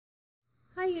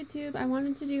Hi YouTube, I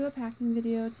wanted to do a packing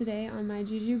video today on my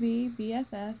Jujube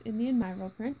BFF in the admiral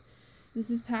print.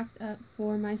 This is packed up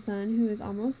for my son who is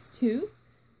almost 2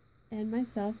 and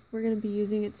myself. We're going to be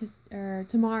using it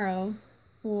tomorrow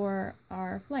for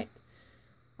our flight.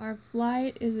 Our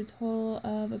flight is a total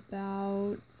of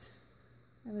about,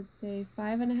 I would say,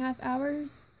 5.5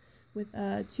 hours with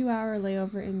a 2-hour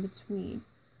layover in between.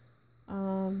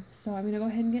 So I'm going to go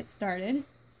ahead and get started.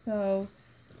 So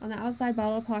on the outside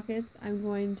bottle pockets, I'm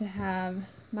going to have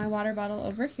my water bottle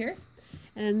over here.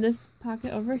 And in this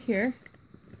pocket over here,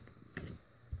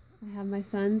 I have my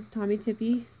son's Tommy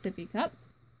Tippy sippy cup.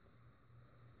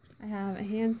 I have a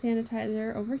hand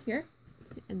sanitizer over here,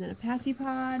 and then a passy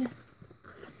pod.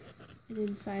 And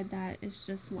inside that is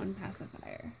just one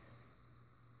pacifier.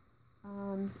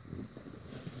 On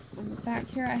the back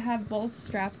here, I have both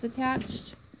straps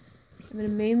attached. I'm going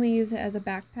to mainly use it as a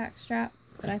backpack strap,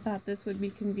 but I thought this would be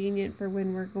convenient for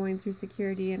when we're going through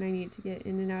security and I need to get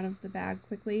in and out of the bag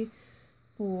quickly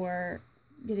for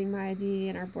getting my ID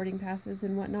and our boarding passes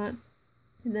and whatnot.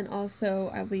 And then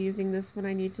also I'll be using this when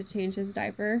I need to change his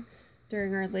diaper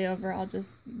during our layover. I'll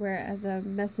just wear it as a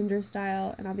messenger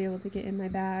style and I'll be able to get in my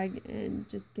bag and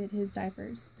just get his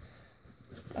diapers.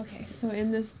 Okay, so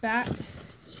in this back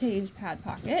change pad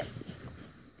pocket,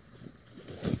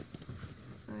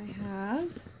 I have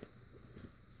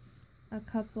a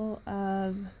couple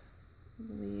of, I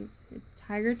believe it's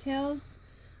tiger tails,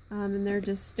 and they're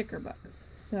just sticker books.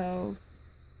 So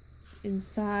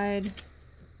inside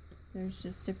there's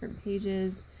just different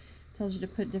pages, tells you to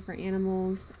put different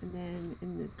animals, and then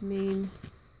in this main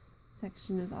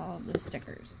section is all of the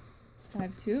stickers. So I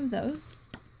have 2 of those.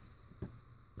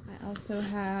 I also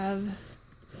have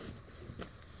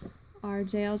our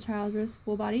JL Childress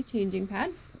full body changing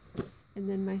pad, and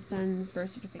then my son's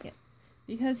birth certificate.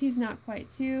 Because he's not quite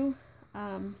 2,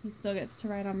 he still gets to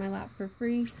ride on my lap for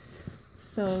free,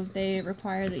 so they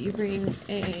require that you bring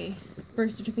a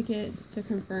birth certificate to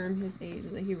confirm his age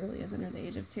and that he really is under the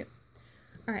age of 2.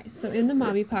 Alright, so in the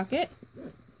mommy pocket,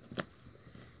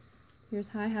 here's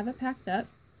how I have it packed up.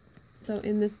 So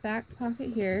in this back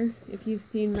pocket here, if you've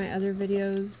seen my other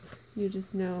videos, you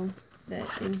just know that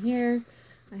in here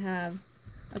I have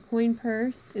a coin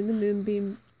purse in the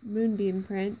moonbeam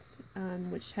print,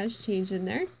 which has change in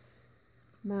there,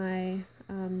 my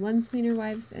lens cleaner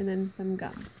wipes, and then some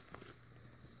gum.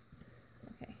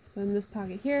 Okay, so in this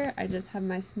pocket here, I just have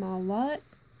my small wallet.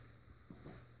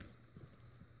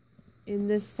 In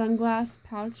this sunglass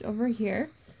pouch over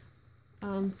here,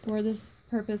 for this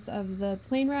purpose of the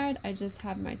plane ride, I just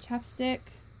have my chapstick,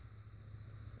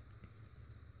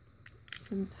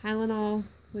 some Tylenol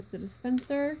with the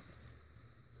dispenser,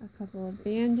 a couple of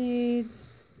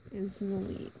Band-Aids, and some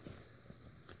Elite.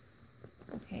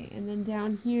 Okay, and then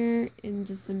down here in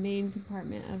just the main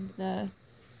compartment of the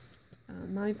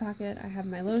mommy pocket, I have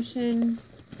my lotion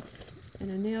and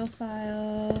a nail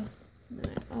file, and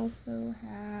then I also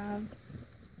have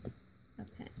a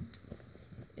pen.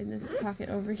 In this pocket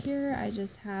over here, I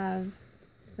just have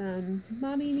some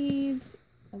mommy needs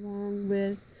along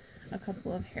with a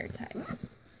couple of hair ties.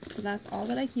 So that's all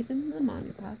that I keep in the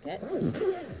mommy pocket.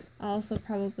 I'll also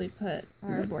probably put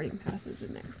our boarding passes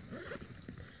in there.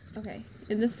 Okay,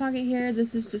 in this pocket here,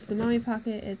 this is just the mommy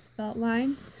pocket. It's felt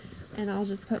lined, and I'll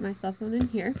just put my cell phone in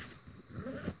here.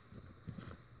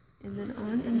 And then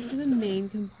on into the main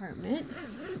compartment.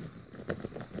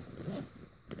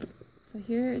 So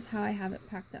here is how I have it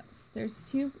packed up. There's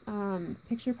 2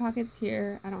 picture pockets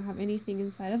here. I don't have anything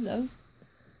inside of those.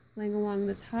 Laying along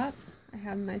the top, I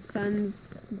have my son's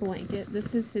blanket.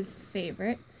 This is his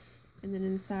favorite. And then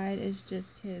inside is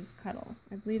just his cuddle.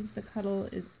 I believe the cuddle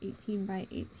is 18 by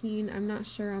 18. I'm not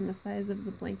sure on the size of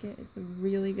the blanket. It's a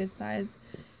really good size.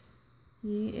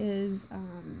 He is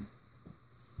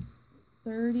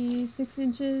 36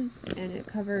 inches, and it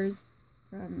covers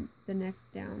from the neck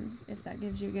down, if that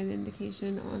gives you a good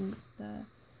indication on the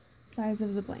size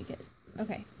of the blanket.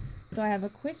 Okay, so I have a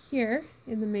quick here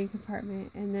in the main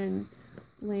compartment, and then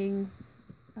laying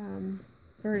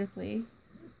vertically,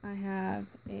 I have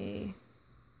a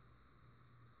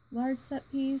large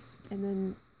set piece, and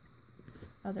then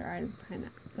other items behind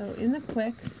that. So in the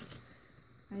quick,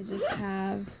 I just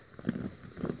have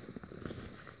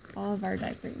all of our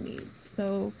diaper needs.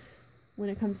 So when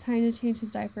it comes time to change his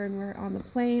diaper and we're on the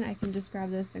plane, I can just grab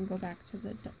this and go back to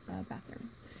the bathroom.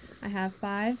 I have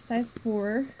 5 size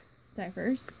 4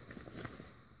 diapers,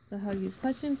 the Huggies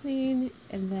Clutch and Clean,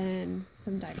 and then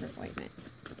some diaper ointment.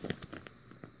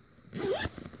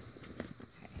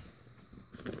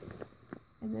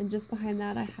 And then just behind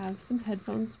that, I have some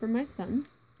headphones for my son.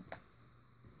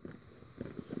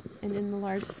 And in the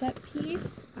large set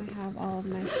piece, I have all of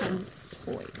my son's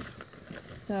toys.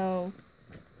 So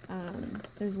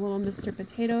there's a little Mr.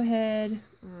 Potato Head.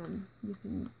 You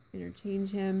can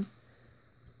interchange him.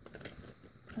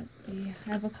 Let's see, I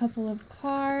have a couple of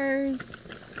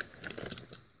cars.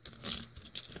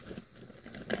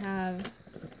 I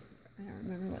don't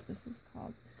remember what this is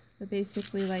called, but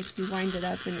basically like you wind it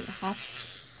up and it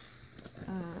hops.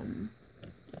 I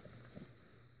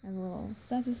have a little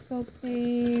stethoscope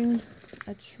thing,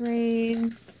 a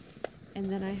train, and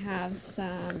then I have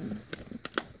some,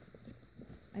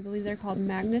 I believe they're called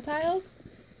magnetiles,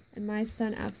 and my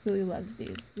son absolutely loves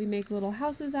these. We make little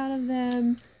houses out of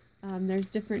them. There's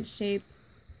different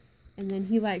shapes, and then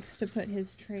he likes to put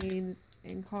his trains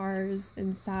and cars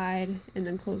inside and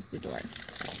then close the door.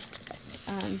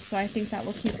 So I think that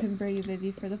will keep him pretty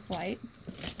busy for the flight.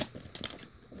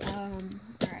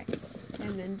 Alright,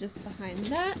 and then just behind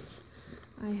that,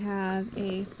 I have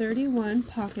a 31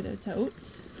 pocket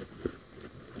tote.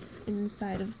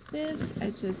 Inside of this,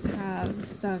 I just have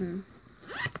some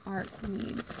art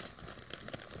needs.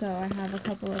 So I have a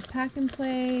couple of pack and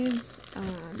plays,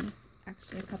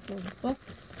 actually a couple of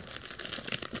books,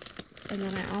 and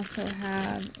then I also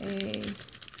have a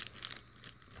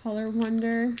Color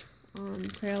Wonder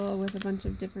Crayola with a bunch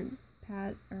of different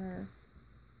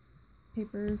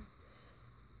paper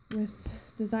with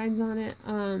designs on it.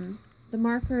 The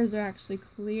markers are actually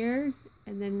clear,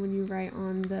 and then when you write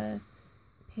on the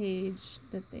page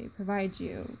that they provide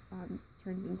you,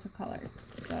 turns into color.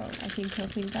 So I think he'll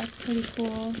think that's pretty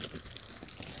cool.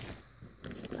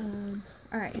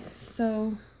 Alright,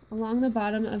 so along the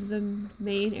bottom of the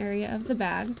main area of the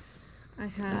bag, I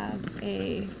have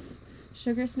a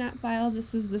sugar snap file.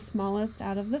 This is the smallest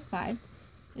out of the 5.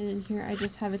 And in here I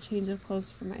just have a change of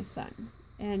clothes for my son.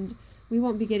 And we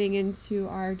won't be getting into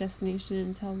our destination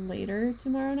until later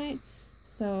tomorrow night.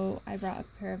 So I brought a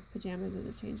pair of pajamas as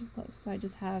a change of clothes. So I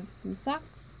just have some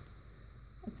socks,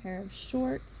 a pair of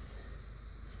shorts,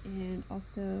 and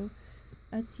also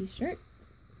a t-shirt.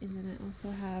 And then I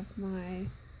also have my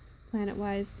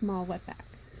Planet-Wise small wetback.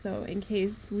 So in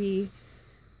case we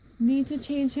need to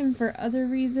change him for other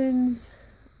reasons,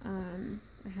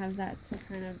 I have that to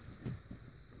kind of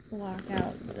block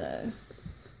out the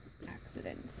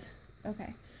accidents.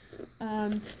 Okay.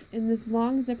 In this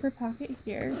long zipper pocket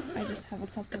here, I just have a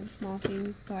couple of small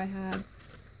things. So I have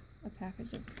a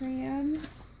package of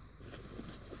crayons,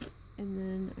 and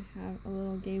then I have a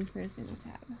little game for his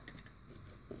tab.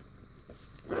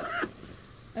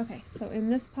 Okay, so in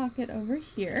this pocket over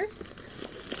here,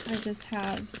 I just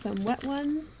have some wet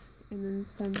ones and then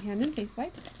some hand and face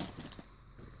wipes.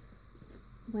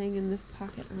 Laying in this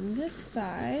pocket on this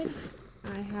side,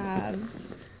 I have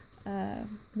a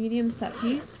medium set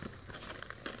piece,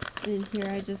 and in here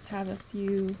I just have a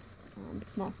few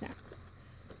small snacks.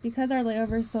 Because our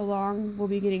layover is so long, we'll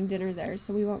be getting dinner there,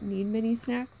 so we won't need many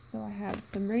snacks. So I have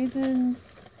some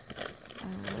raisins,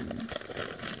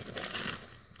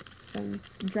 some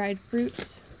dried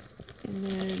fruit, and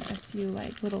then a few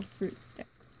like little fruit sticks.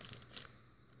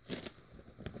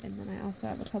 And then I also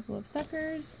have a couple of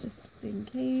suckers just in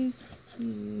case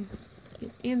he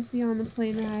gets antsy on the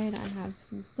plane ride. I have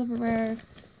some silverware,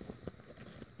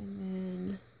 and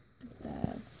then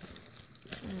the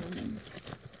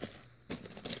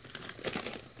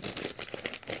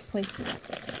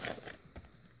placemats.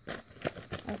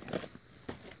 Okay.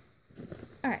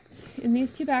 Alright, in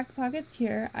these 2 back pockets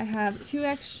here, I have 2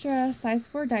 extra size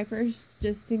 4 diapers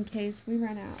just in case we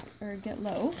run out or get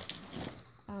low.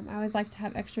 I always like to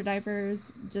have extra diapers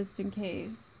just in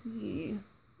case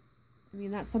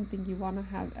that's something you want to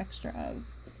have extra of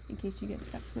in case you get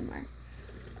stuck somewhere.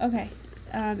 Okay,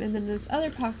 and then this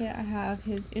other pocket, I have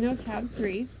his tab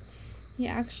 3. He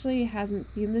actually hasn't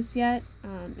seen this yet.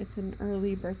 It's an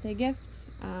early birthday gift.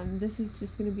 This is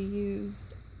just going to be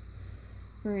used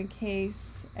for in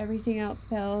case everything else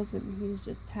fails and he's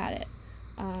just had it.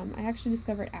 I actually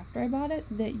discovered after I bought it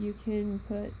that you can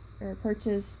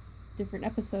purchase different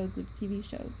episodes of TV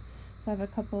shows. So I have a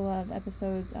couple of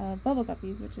episodes of Bubble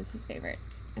Guppies, which is his favorite,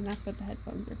 and that's what the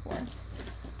headphones are for.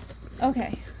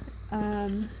 Okay,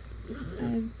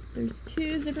 there's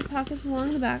 2 zipper pockets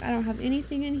along the back. I don't have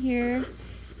anything in here.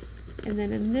 And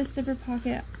then in this zipper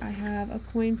pocket, I have a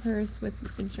coin purse with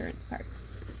insurance cards.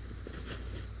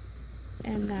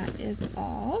 And that is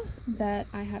all that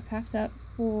I have packed up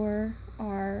for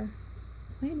our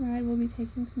plane ride we'll be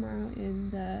taking tomorrow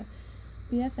in the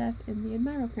BFF in the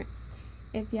Admiral print.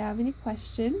 If you have any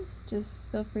questions, just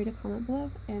feel free to comment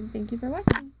below, and thank you for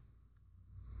watching.